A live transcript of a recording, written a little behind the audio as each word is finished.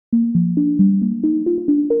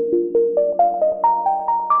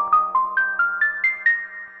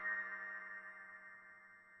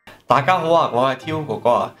大家好啊，我係天哥哥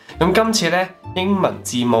啊。咁今次咧英文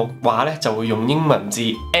字母畫咧就會用英文字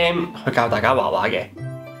M 去教大家畫畫嘅。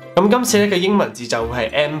咁今次咧嘅英文字就會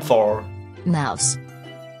係 M for mouse。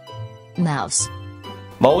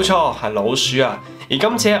冇錯，係老鼠啊。而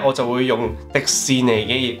今次咧我就會用迪士尼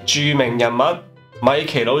嘅著名人物米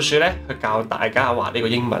奇老鼠咧去教大家畫呢個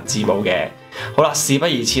英文字母嘅。好啦，事不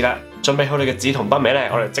宜遲啦，準備好你嘅紙同筆尾咧，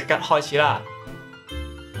我哋即刻開始啦。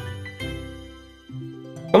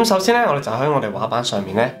咁首先咧，我哋就喺我哋畫板上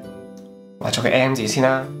面咧畫咗個 M 字先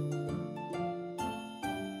啦。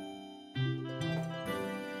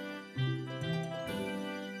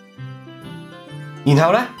然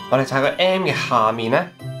後咧，我哋就喺個 M 嘅下面咧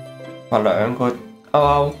畫兩個勾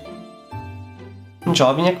勾。咁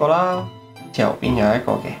左邊一個啦，右邊有一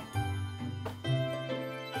個嘅。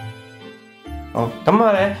好，咁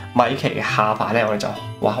我哋米奇嘅下巴咧，我哋就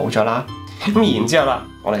畫好咗啦。咁然之後啦，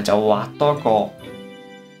我哋就畫多個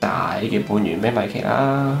大嘅半圓俾米奇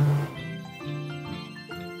啦。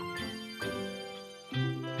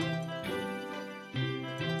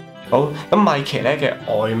好，咁米奇咧嘅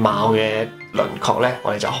外貌嘅輪廓咧，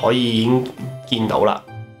我哋就可以已經見到啦。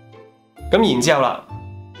咁然之後啦，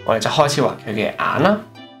我哋就開始畫佢嘅眼啦。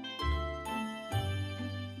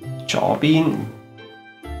左邊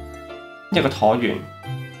一個橢圓，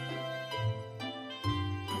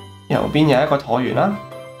右邊有一個橢圓啦。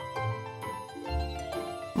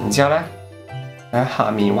然之後咧，喺下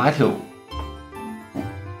面畫一條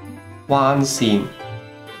彎線，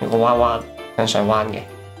有個彎彎向上彎嘅。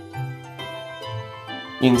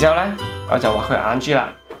然之後咧，我就畫佢眼珠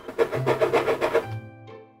啦。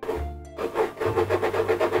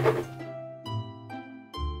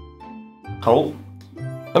好，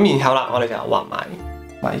咁然後啦，我哋就畫埋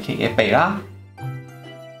米奇嘅鼻啦，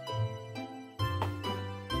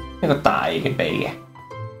一個大嘅鼻嘅。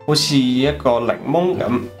好似一個檸檬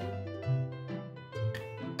咁，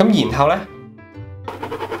咁然後咧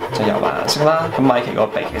就油畫顏色啦。咁米奇個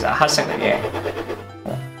鼻其實係黑色嚟嘅，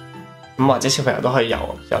咁或者小朋友都可以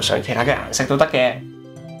油上其他嘅顏色都得嘅。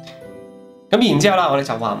咁然之後啦，我哋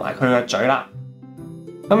就畫埋佢個嘴啦。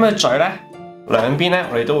咁佢嘴咧兩邊咧，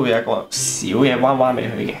我哋都會有一個小嘅彎彎俾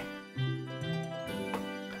佢嘅，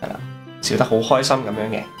係啦，笑得好開心咁樣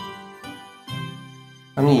嘅。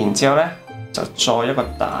咁然之後咧，就再一個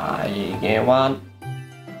大嘅彎，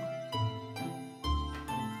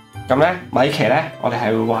咁咧米奇咧，我哋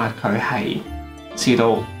係會畫佢係笑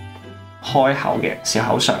到開口嘅，笑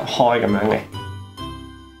口常開咁樣嘅。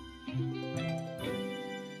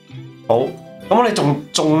好，咁我哋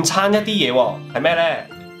仲差一啲嘢喎，係咩咧？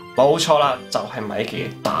冇錯啦，就係米奇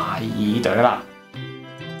嘅大耳朵啦。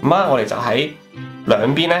咁啊，我哋就喺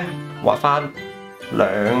兩邊咧畫返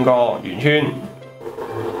兩個圓圈。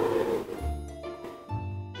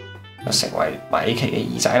就成為米奇嘅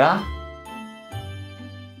耳仔啦。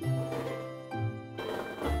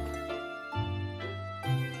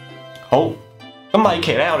好，咁米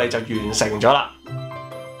奇咧，我哋就完成咗啦。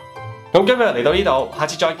咁今日嚟到呢度，下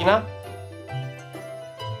次再見啦。